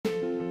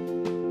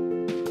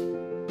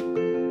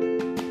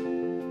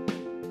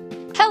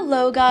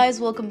Hello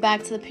guys, welcome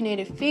back to the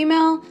Opinionated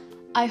Female.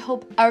 I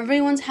hope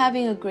everyone's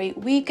having a great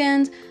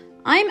weekend.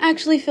 I'm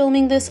actually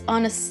filming this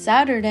on a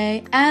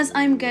Saturday as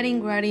I'm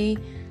getting ready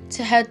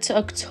to head to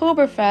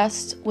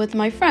Oktoberfest with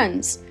my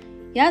friends.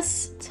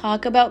 Yes,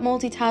 talk about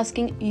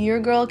multitasking. Your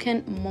girl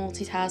can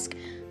multitask.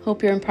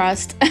 Hope you're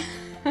impressed.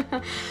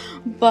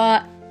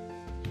 But,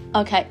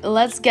 okay,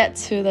 let's get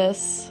to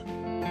this.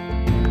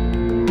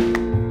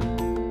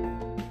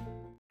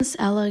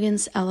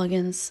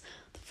 Elegance.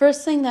 The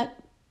first thing that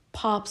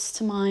pops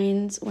to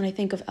mind when I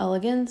think of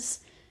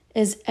elegance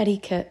is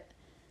etiquette.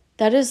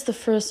 That is the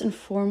first and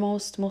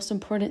foremost, most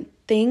important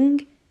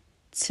thing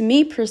to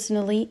me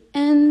personally,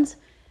 and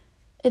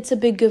it's a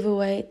big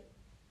giveaway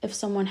if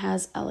someone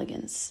has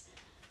elegance.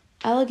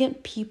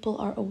 Elegant people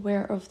are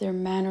aware of their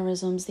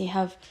mannerisms. They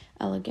have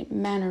elegant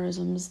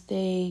mannerisms.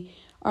 They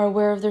are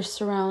aware of their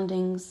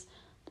surroundings,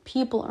 the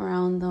people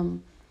around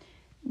them.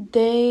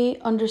 They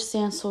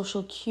understand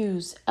social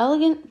cues.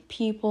 Elegant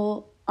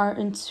people are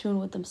in tune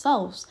with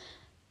themselves.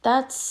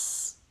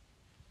 That's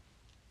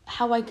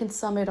how I can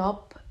sum it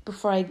up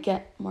before I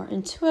get more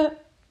into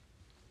it.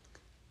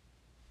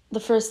 The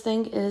first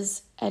thing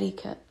is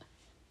etiquette.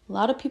 A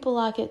lot of people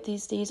lack it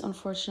these days,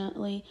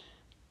 unfortunately,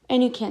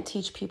 and you can't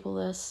teach people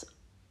this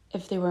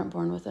if they weren't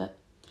born with it.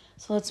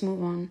 So let's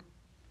move on.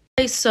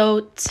 Okay,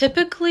 so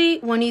typically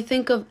when you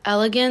think of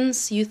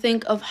elegance, you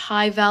think of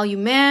high-value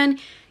man,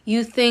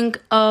 you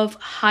think of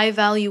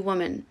high-value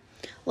woman.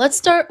 Let's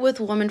start with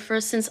woman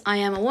first, since I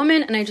am a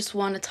woman and I just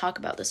want to talk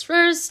about this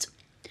first.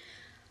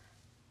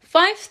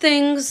 5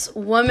 things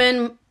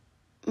women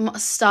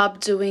must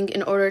stop doing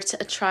in order to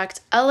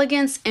attract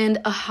elegance and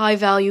a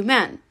high-value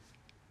man.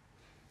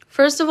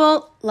 First of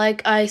all,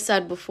 like I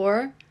said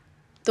before,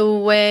 the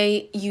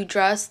way you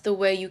dress, the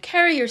way you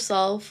carry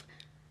yourself,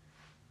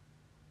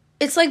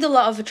 it's like the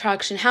law of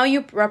attraction. How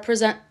you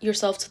represent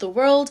yourself to the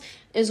world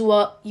is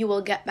what you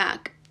will get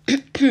back.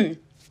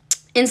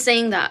 In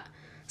saying that,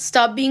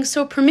 stop being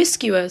so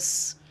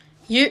promiscuous.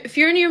 If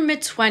you're in your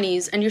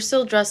mid-20s and you're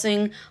still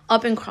dressing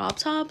up in crop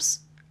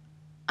tops,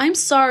 I'm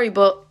sorry,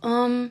 but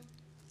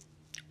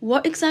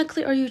what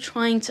exactly are you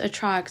trying to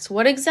attract?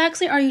 What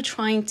exactly are you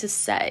trying to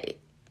say?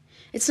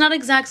 It's not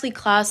exactly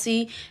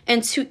classy,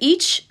 and to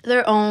each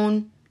their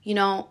own. You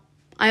know,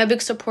 I'm a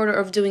big supporter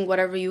of doing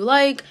whatever you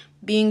like,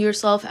 being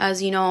yourself.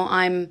 As you know,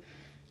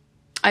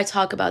 I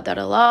talk about that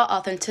a lot,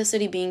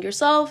 authenticity, being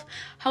yourself.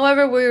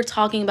 However, we're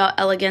talking about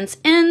elegance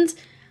and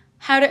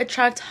how to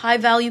attract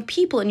high-value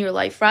people in your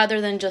life rather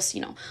than just,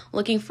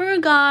 looking for a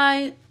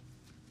guy.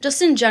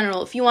 Just in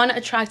general, if you want to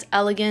attract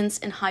elegance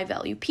and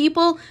high-value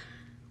people,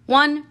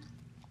 1,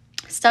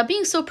 stop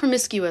being so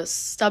promiscuous.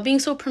 Stop being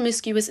so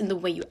promiscuous in the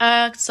way you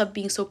act. Stop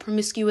being so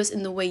promiscuous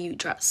in the way you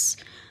dress.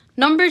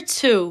 Number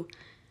 2,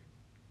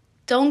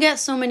 don't get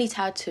so many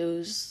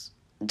tattoos.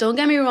 Don't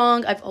get me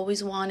wrong, I've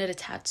always wanted a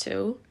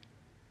tattoo.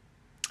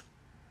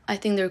 I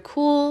think they're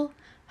cool.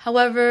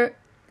 However,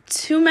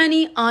 too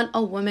many on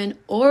a woman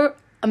or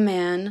a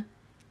man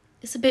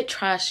is a bit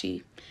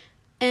trashy.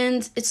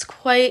 And it's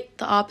quite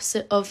the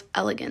opposite of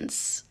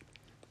elegance.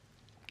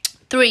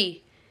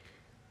 3,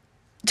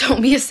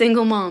 don't be a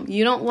single mom.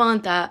 You don't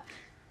want that.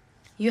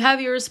 You have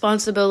your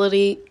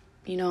responsibility.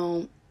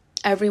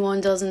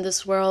 Everyone does in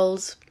this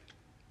world.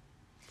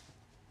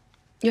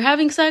 You're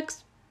having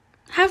sex?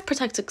 Have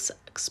protected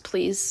sex,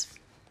 please.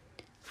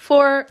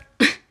 4,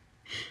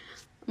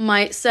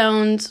 might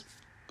sound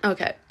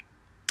okay.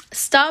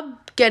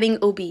 Stop getting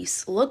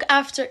obese. Look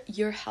after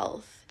your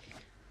health.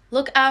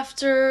 Look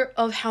after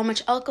of how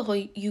much alcohol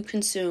you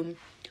consume,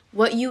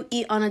 what you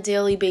eat on a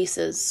daily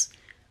basis,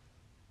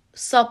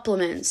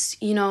 supplements,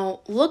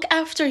 look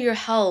after your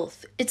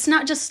health. It's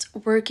not just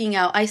working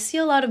out. I see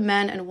a lot of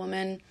men and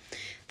women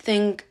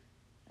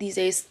these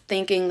days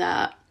thinking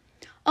that,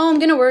 I'm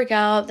going to work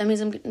out. That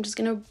means I'm just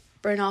going to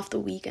burn off the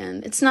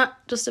weekend. It's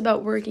not just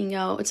about working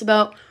out. It's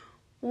about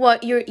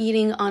what you're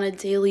eating on a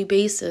daily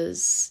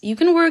basis. You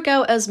can work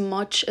out as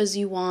much as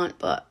you want,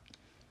 but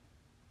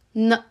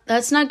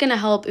that's not going to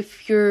help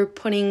if you're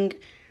putting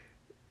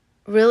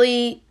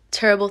really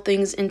terrible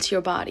things into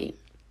your body.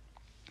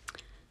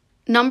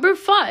 Number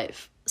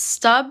 5,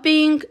 stop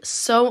being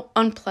so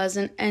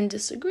unpleasant and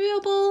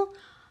disagreeable.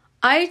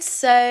 I'd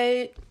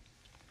say,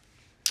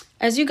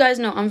 as you guys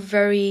know, I'm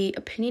very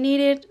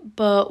opinionated,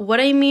 but what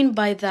I mean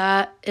by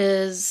that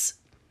is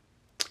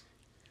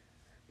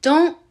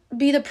don't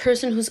be the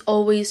person who's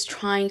always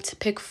trying to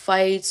pick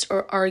fights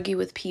or argue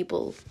with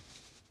people.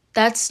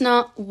 That's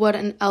not what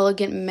an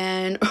elegant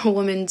man or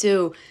woman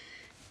do.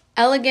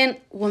 Elegant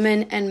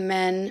women and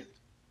men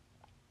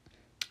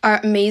are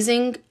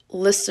amazing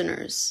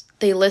listeners.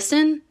 They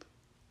listen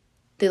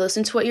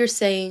to what you're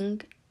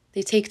saying,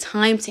 they take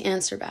time to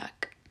answer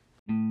back.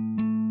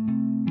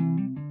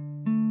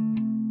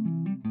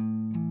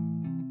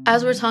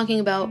 As we're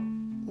talking about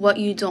what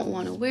you don't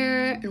want to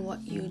wear and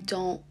what you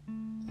don't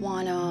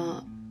want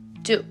to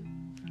do,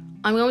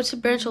 I'm going to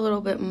branch a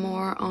little bit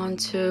more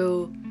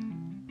onto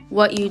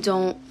what you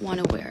don't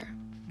want to wear.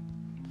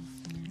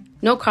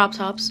 No crop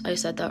tops, I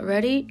said that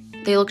already.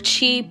 They look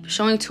cheap.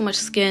 Showing too much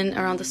skin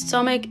around the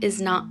stomach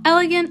is not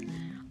elegant.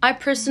 I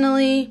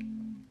personally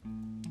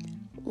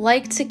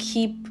like to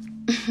keep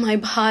my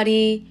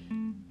body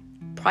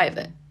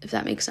private, if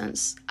that makes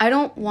sense. I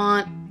don't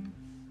want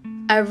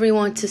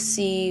everyone to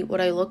see what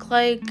I look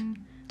like.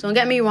 Don't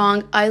get me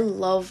wrong, I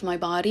love my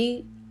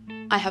body.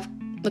 I have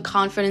the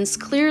confidence.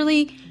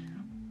 Clearly,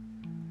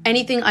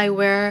 anything I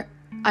wear,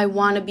 I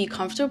want to be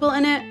comfortable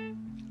in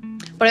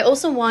it, but I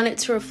also want it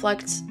to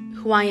reflect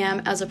who I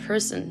am as a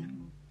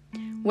person.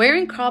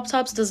 Wearing crop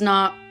tops does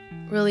not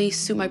really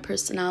suit my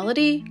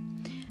personality,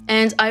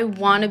 and I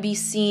want to be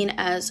seen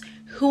as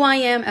who I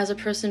am as a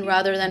person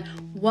rather than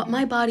what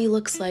my body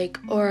looks like,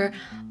 or,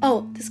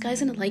 oh, this guy's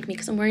gonna like me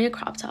because I'm wearing a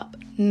crop top.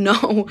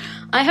 No,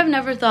 I have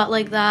never thought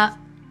like that.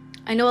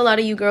 I know a lot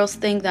of you girls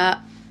think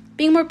that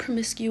being more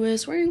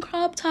promiscuous, wearing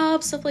crop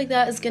tops, stuff like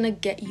that is gonna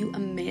get you a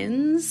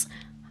mans.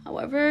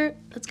 However,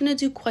 that's gonna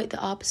do quite the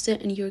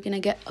opposite, and you're gonna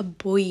get a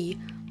boy,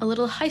 a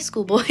little high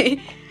school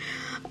boy.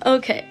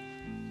 Okay,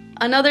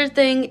 another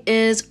thing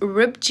is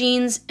ripped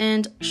jeans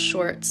and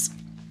shorts.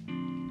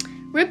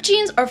 Ripped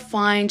jeans are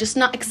fine, just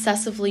not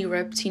excessively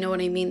ripped, you know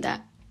what I mean?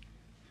 That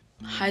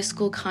high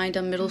school kind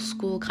of, middle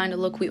school kind of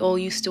look we all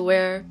used to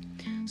wear.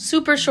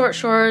 Super short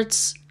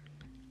shorts,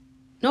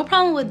 no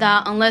problem with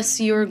that unless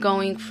you're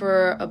going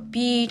for a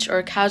beach or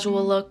a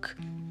casual look,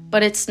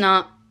 but it's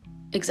not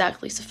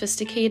exactly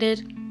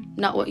sophisticated,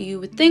 not what you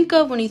would think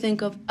of when you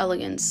think of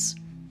elegance.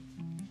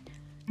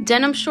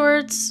 Denim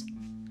shorts,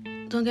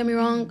 don't get me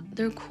wrong,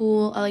 they're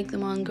cool, I like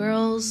them on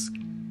girls,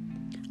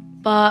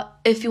 but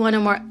if you want a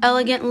more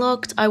elegant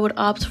look, I would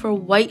opt for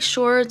white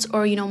shorts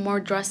or, more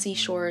dressy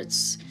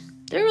shorts.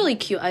 They're really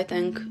cute, I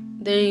think.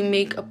 They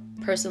make a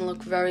person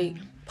look very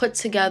put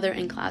together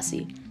and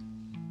classy.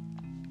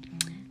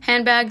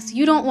 Handbags,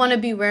 you don't want to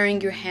be wearing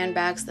your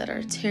handbags that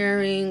are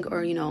tearing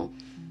or,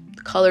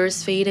 the color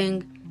is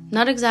fading.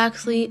 Not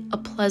exactly a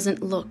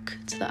pleasant look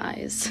to the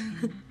eyes.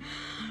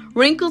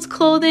 Wrinkled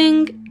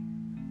clothing,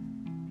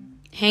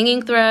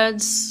 hanging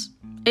threads,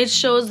 it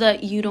shows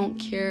that you don't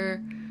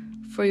care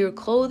for your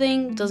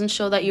clothing. Doesn't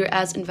show that you're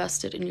as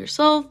invested in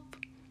yourself.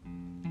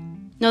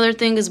 Another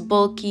thing is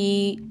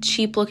bulky,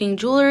 cheap-looking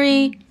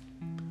jewelry.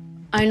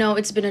 I know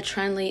it's been a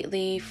trend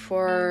lately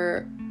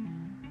for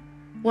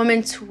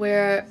women to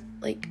wear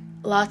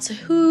lots of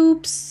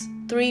hoops,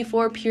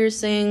 3-4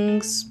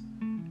 piercings.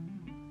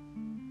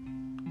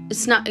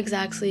 It's not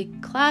exactly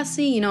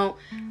classy,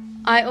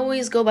 I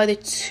always go by the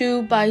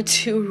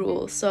 2x2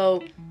 rule.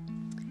 So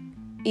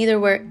either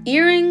wear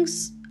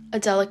earrings, a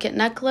delicate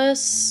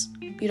necklace,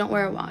 you don't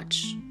wear a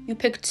watch. You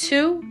pick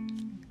 2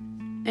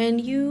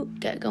 and you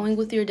get going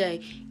with your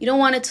day. You don't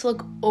want it to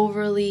look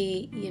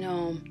overly,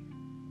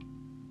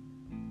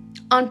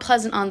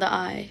 unpleasant on the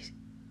eye.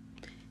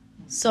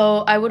 So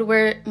I would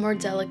wear more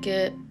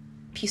delicate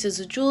pieces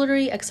of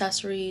jewelry,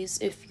 accessories,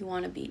 if you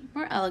want to be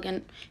more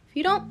elegant. If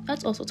you don't,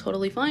 that's also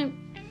totally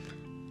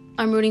fine.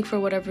 I'm rooting for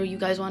whatever you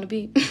guys want to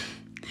be.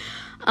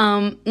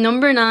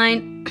 Number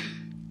 9,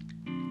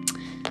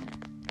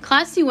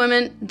 classy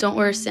women don't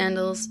wear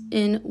sandals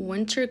in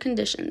winter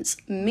conditions,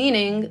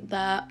 meaning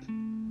that,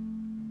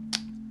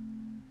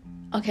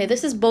 okay,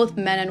 this is both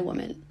men and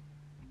women.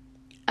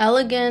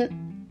 Elegant,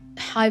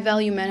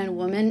 high-value men and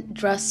women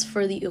dress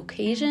for the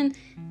occasion.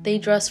 They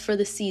dress for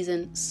the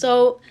season.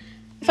 So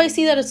if I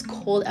see that it's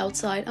cold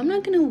outside, I'm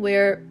not going to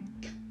wear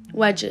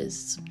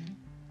wedges.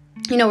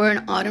 We're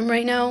in autumn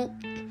right now.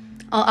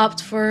 I'll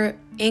opt for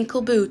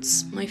ankle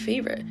boots, my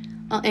favorite.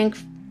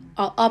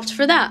 I'll opt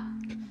for that.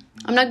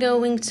 I'm not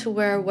going to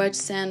wear wedge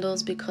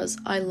sandals because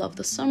I love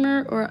the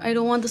summer or I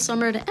don't want the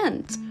summer to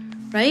end,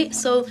 right?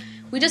 So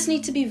we just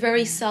need to be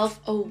very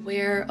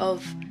self-aware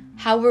of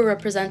how we're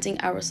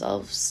representing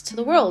ourselves to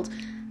the world.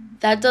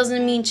 That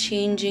doesn't mean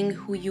changing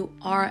who you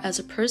are as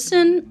a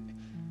person.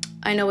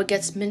 I know it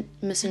gets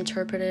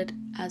misinterpreted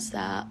as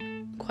that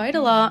quite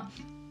a lot,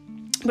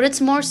 but it's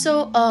more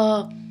so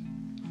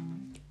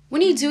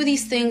when you do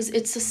these things,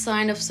 it's a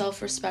sign of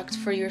self-respect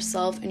for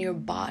yourself and your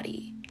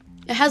body.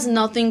 It has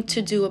nothing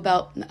to do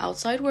about the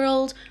outside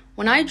world.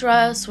 When I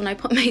dress, when I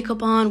put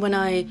makeup on, when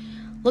I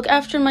look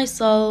after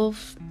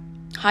myself,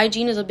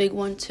 hygiene is a big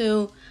one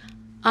too.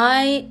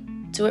 I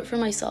do it for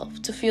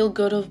myself, to feel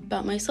good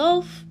about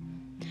myself.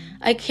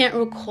 I can't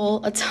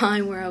recall a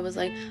time where I was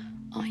like,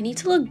 oh, I need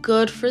to look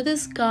good for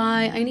this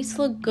guy. I need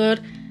to look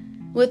good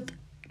with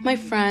my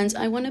friends.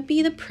 I want to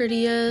be the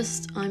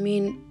prettiest. I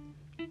mean,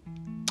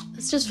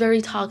 it's just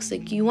very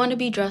toxic. You want to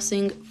be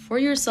dressing for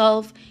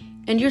yourself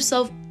and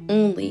yourself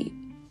only.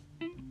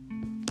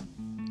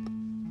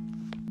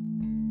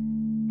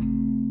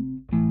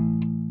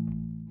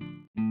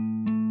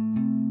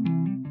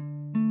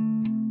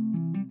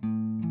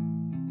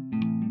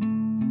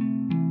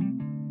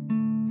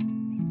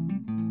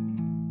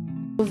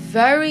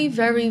 Very,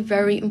 very,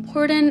 very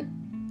important.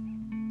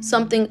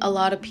 Something a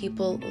lot of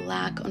people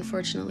lack,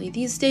 unfortunately,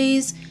 these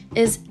days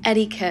is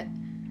etiquette.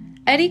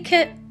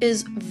 Etiquette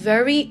is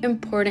very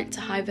important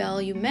to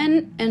high-value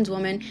men and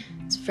women.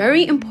 It's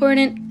very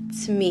important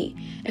to me.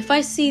 If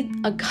I see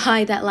a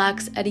guy that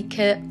lacks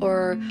etiquette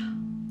or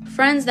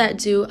friends that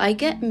do, I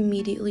get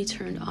immediately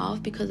turned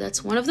off because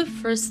that's one of the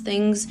first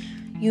things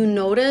you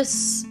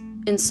notice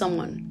in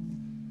someone.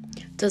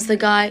 Does the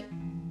guy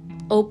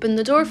open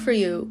the door for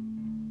you?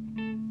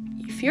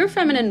 If you're a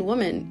feminine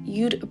woman,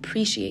 you'd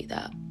appreciate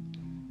that.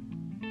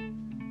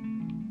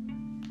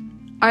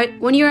 All right,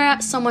 when you're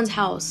at someone's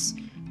house,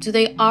 do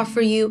they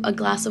offer you a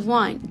glass of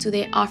wine? Do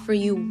they offer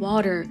you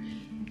water?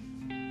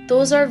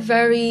 Those are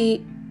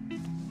very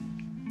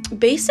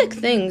basic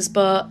things,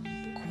 but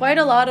quite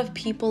a lot of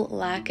people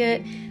lack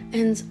it.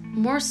 And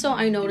more so,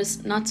 I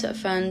noticed, not to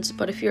offend,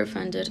 but if you're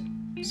offended,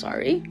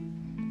 sorry,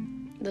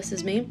 this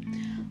is me.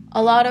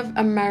 A lot of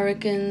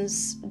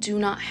Americans do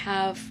not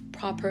have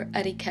proper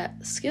etiquette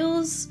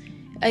skills.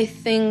 I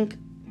think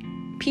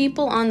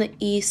people on the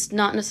East,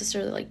 not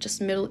necessarily like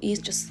just Middle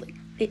East, just like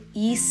the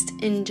East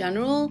in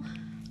general,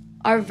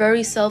 are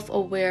very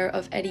self-aware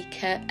of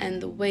etiquette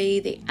and the way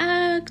they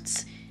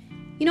act.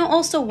 You know,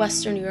 also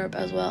Western Europe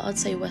as well. I'd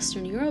say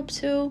Western Europe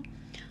too.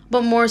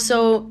 But more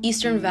so,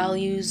 Eastern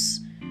values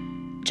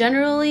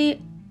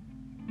generally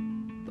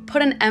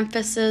put an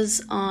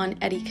emphasis on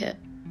etiquette.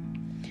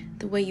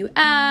 The way you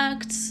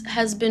act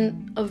has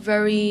been a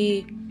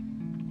very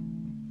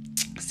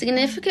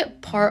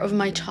significant part of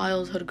my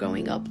childhood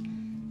growing up.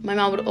 My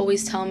mom would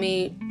always tell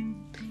me,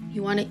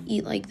 you want to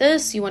eat like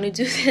this, you want to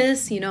do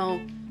this, you know.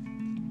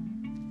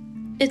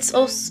 It's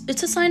a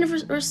sign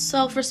of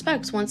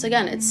self-respect. Once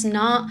again, it's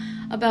not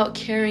about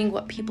caring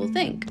what people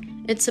think.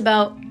 It's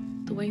about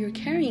the way you're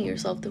carrying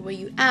yourself, the way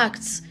you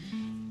act.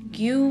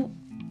 You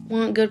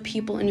want good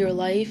people in your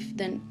life,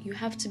 then you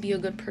have to be a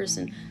good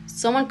person.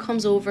 Someone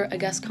comes over, a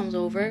guest comes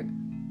over,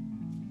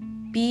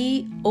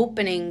 be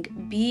opening,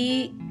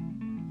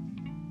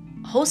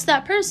 host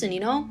that person, you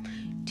know?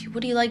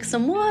 Would you like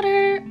some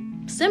water?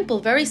 Simple,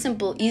 very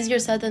simple, easier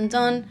said than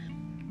done.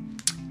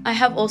 I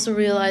have also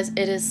realized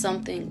it is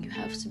something you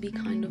have to be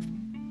kind of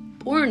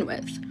born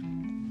with.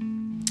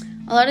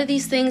 A lot of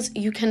these things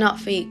you cannot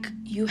fake.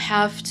 You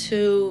have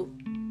to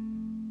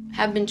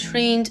have been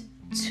trained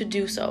to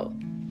do so.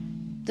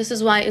 This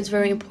is why it's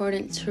very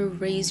important to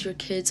raise your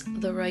kids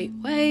the right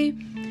way.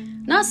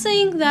 Not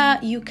saying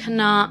that you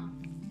cannot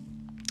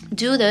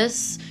do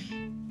this.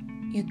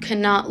 You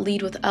cannot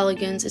lead with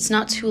elegance. It's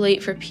not too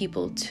late for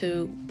people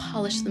to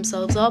polish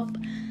themselves up.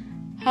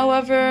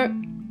 However,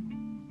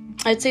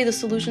 I'd say the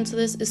solution to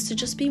this is to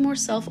just be more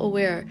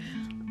self-aware.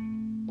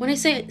 When I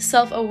say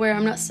self-aware,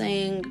 I'm not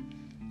saying,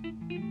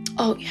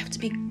 oh, you have to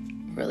be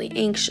really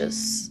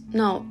anxious.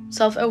 No,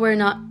 self-aware,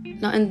 not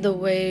in the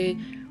way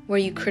where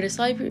you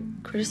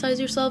criticize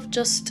yourself.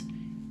 Just,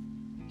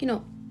 you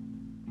know,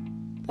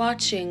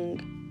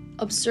 watching,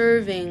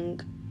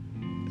 observing,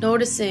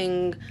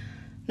 noticing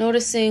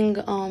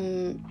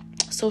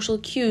social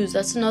cues.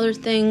 That's another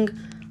thing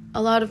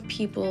a lot of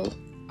people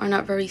are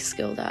not very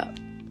skilled at.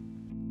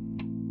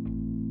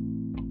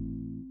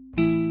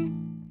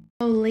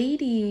 So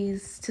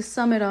ladies, to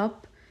sum it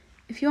up,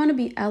 if you want to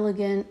be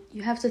elegant,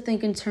 you have to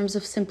think in terms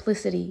of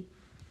simplicity,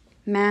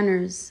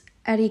 manners,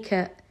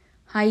 etiquette,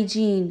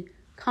 hygiene,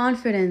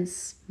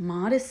 confidence,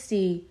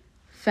 modesty,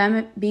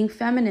 being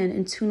feminine,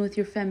 in tune with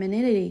your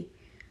femininity,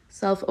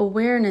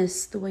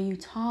 self-awareness, the way you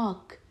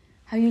talk,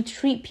 how you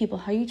treat people,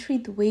 how you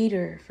treat the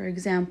waiter, for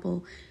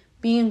example,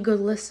 being a good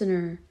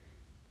listener,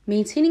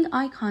 maintaining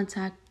eye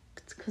contact,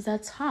 because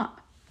that's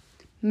hot.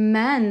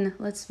 Men,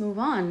 let's move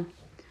on.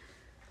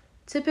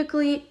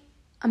 Typically,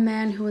 a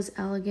man who is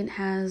elegant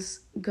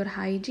has good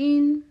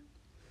hygiene,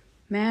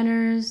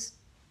 manners,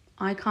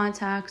 eye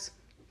contact,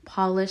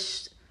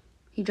 polished.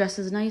 He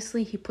dresses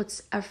nicely. He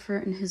puts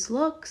effort in his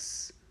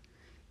looks.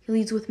 He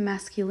leads with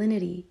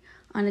masculinity.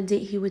 On a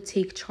date, he would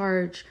take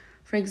charge.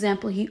 For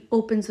example, he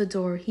opens the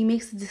door. He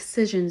makes the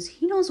decisions.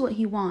 He knows what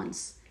he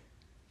wants.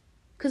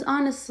 Because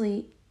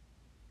honestly,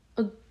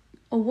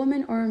 a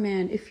woman or a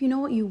man, if you know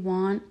what you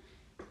want,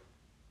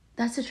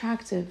 that's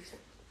attractive.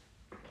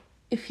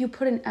 If you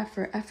put in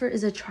effort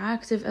is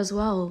attractive as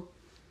well.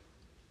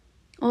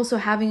 Also,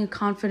 having a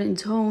confident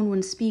tone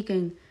when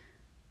speaking.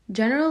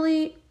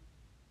 Generally,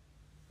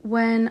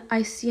 when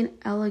I see an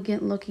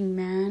elegant looking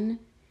man,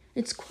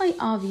 it's quite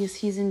obvious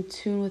he's in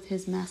tune with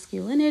his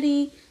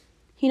masculinity.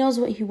 He knows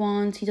what he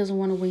wants. He doesn't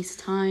want to waste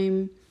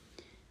time.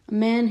 A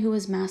man who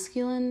is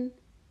masculine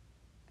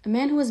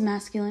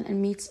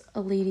and meets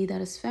a lady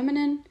that is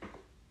feminine,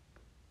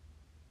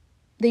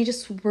 they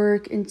just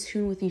work in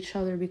tune with each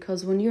other,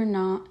 because when you're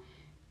not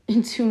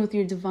in tune with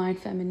your divine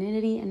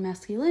femininity and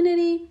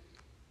masculinity,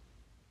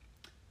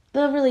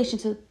 the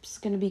relationship's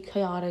going to be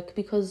chaotic,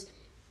 because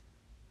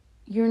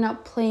you're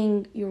not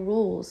playing your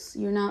roles.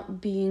 You're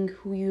not being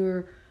who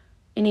your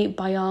innate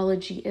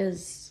biology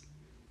is.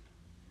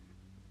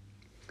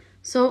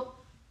 So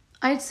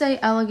I'd say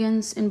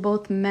elegance in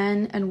both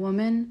men and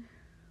women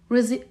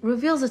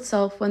reveals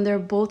itself when they're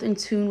both in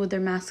tune with their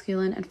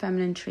masculine and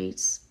feminine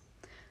traits.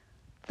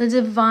 The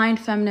divine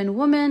feminine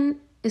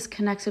woman is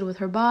connected with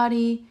her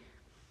body,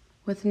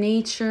 with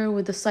nature,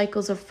 with the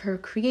cycles of her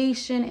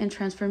creation and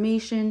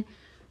transformation.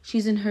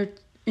 She's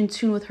in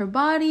tune with her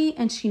body,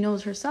 and she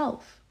knows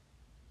herself.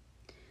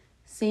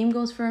 Same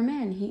goes for a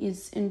man. He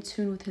is in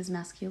tune with his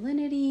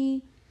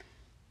masculinity.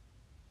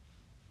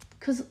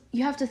 Because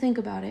you have to think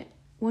about it.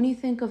 When you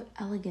think of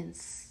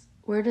elegance,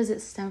 where does it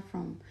stem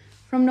from?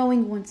 From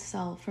knowing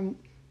oneself, from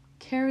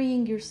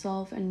carrying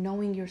yourself and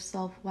knowing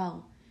yourself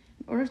well.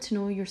 In order to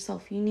know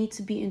yourself, you need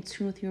to be in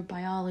tune with your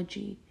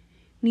biology.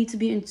 You need to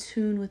be in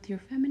tune with your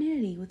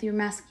femininity, with your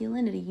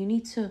masculinity. You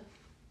need to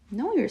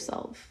know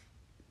yourself.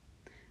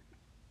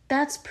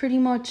 That's pretty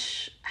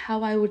much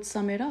how I would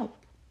sum it up.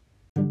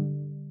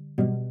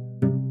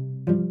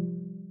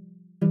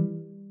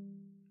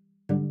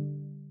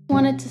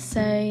 I wanted to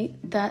say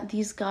that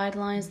these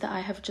guidelines that I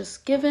have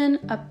just given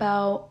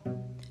about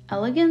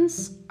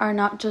elegance are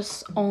not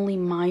just only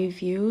my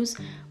views,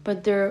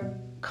 but they're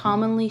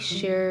commonly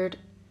shared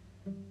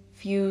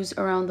views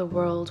around the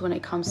world when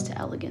it comes to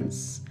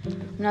elegance.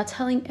 I'm not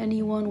telling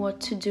anyone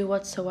what to do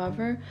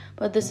whatsoever,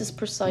 but this is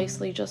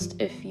precisely just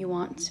if you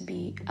want to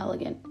be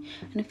elegant.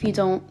 And if you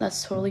don't,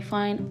 that's totally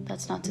fine.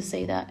 That's not to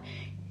say that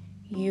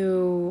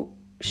you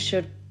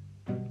should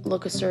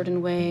look a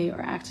certain way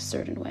or act a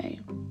certain way.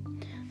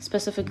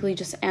 Specifically,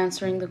 just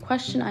answering the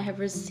question I have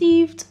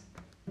received: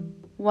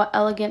 what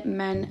elegant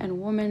men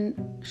and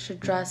women should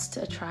dress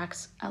to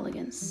attract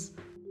elegance?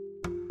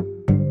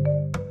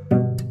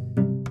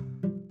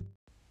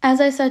 As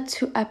I said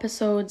 2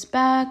 episodes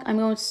back, I'm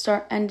going to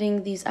start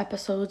ending these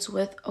episodes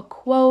with a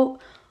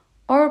quote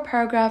or a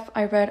paragraph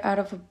I read out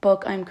of a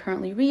book I'm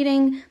currently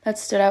reading that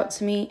stood out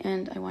to me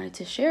and I wanted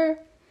to share.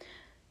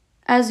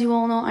 As you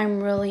all know,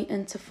 I'm really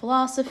into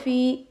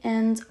philosophy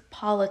and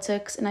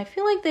politics, and I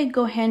feel like they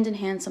go hand in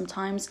hand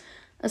sometimes,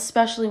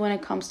 especially when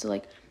it comes to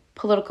like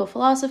political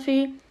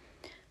philosophy.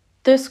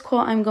 This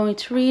quote I'm going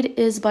to read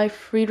is by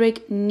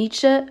Friedrich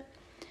Nietzsche,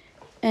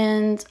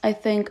 and I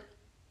think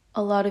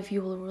a lot of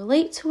you will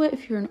relate to it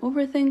if you're an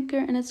overthinker,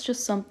 and it's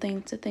just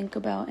something to think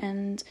about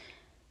and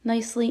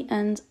nicely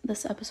end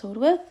this episode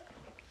with.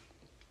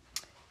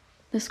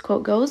 This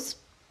quote goes: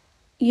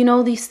 "You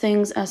know these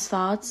things as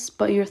thoughts,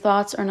 but your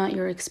thoughts are not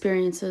your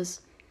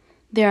experiences.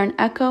 They are an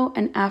echo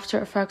and after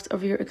effect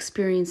of your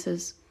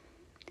experiences.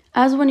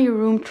 As when your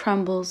room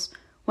trembles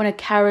when a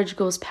carriage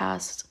goes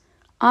past.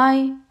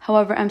 I,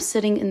 however, am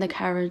sitting in the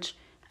carriage,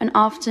 and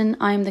often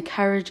I am the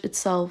carriage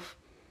itself.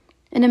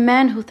 In a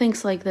man who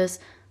thinks like this,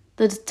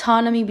 the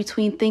autonomy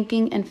between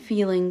thinking and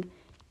feeling,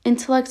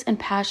 intellect and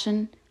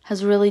passion,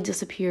 has really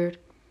disappeared.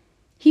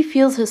 He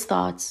feels his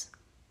thoughts.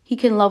 He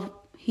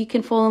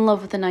can fall in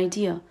love with an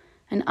idea.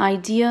 An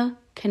idea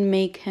can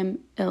make him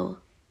ill."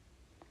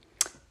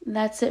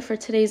 That's it for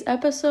today's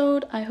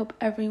episode. I hope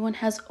everyone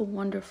has a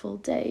wonderful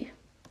day.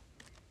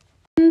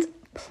 And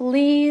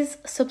please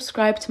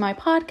subscribe to my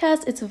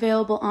podcast. It's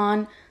available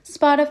on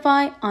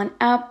Spotify, on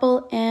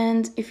Apple,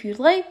 and if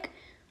you'd like,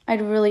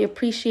 I'd really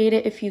appreciate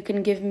it if you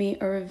can give me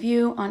a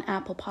review on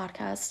Apple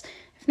Podcasts.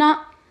 If not,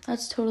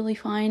 that's totally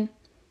fine.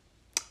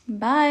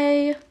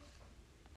 Bye.